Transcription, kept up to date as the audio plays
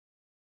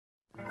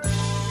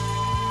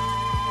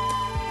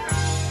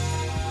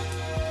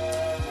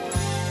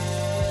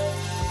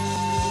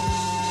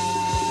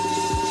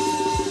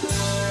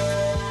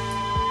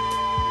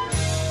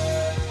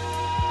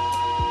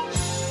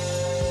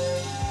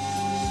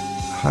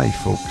Hi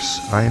folks,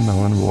 I'm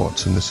Alan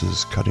Watts and this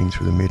is Cutting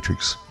Through the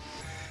Matrix,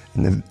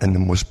 in the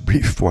most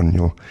brief one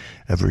you'll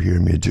ever hear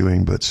me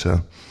doing, but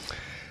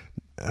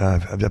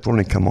I've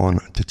only come on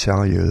to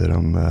tell you that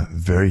I'm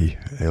very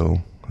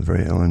ill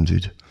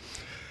indeed,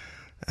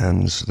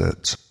 and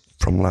that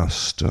from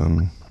last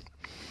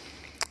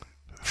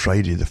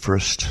Friday the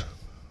 1st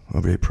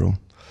of April,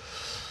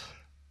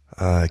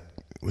 I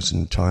was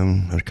in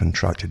town. I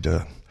contracted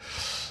a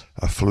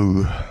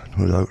flu,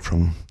 no doubt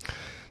from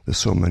there's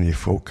so many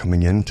folk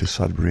coming into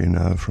Sudbury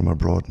now from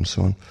abroad and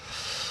so on.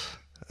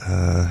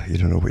 You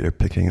don't know what you're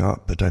picking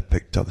up, but I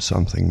picked up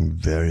something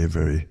very,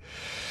 very,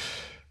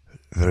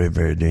 very,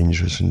 very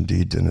dangerous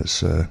indeed, and it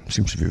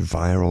seems to be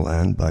viral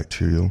and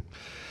bacterial,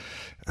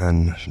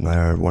 and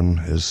neither one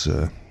is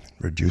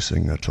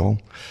reducing at all.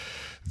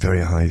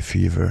 Very high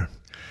fever.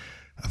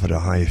 I've had a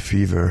high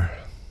fever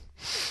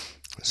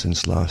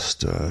since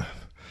last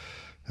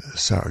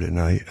Saturday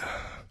night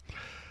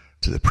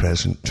to the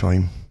present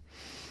time.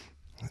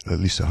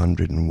 At least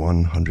 101,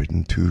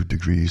 102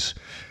 degrees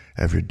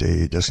every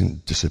day. It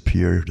doesn't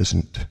disappear,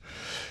 doesn't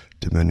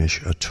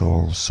diminish at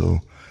all.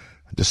 So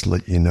just to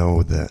let you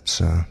know that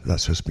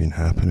that's what's been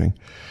happening.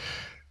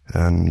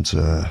 And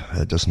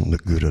it doesn't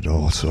look good at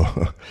all. So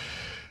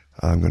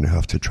I'm going to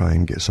have to try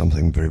and get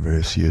something very,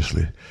 very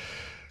seriously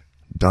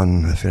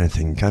done, if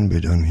anything can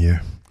be done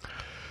here.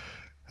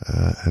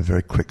 And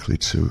very quickly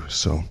too.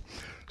 So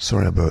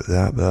sorry about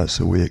that, but that's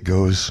the way it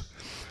goes.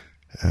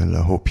 And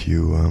I hope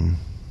you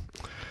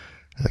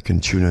I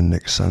can tune in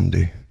next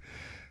Sunday,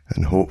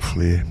 and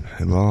hopefully,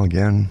 well,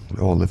 again,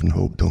 we all live in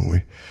hope, don't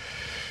we?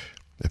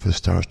 If it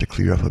starts to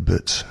clear up a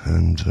bit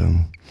and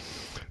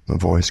my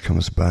voice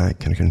comes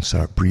back and I can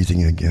start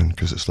breathing again,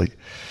 because it's like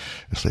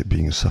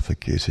being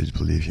suffocated,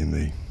 believe you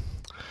me.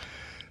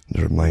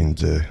 Never mind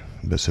the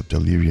bits of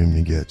delirium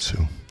you get.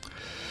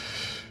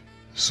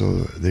 So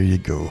there you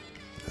go.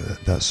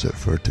 That's it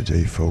for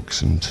today,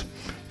 folks, and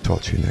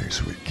talk to you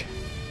next week.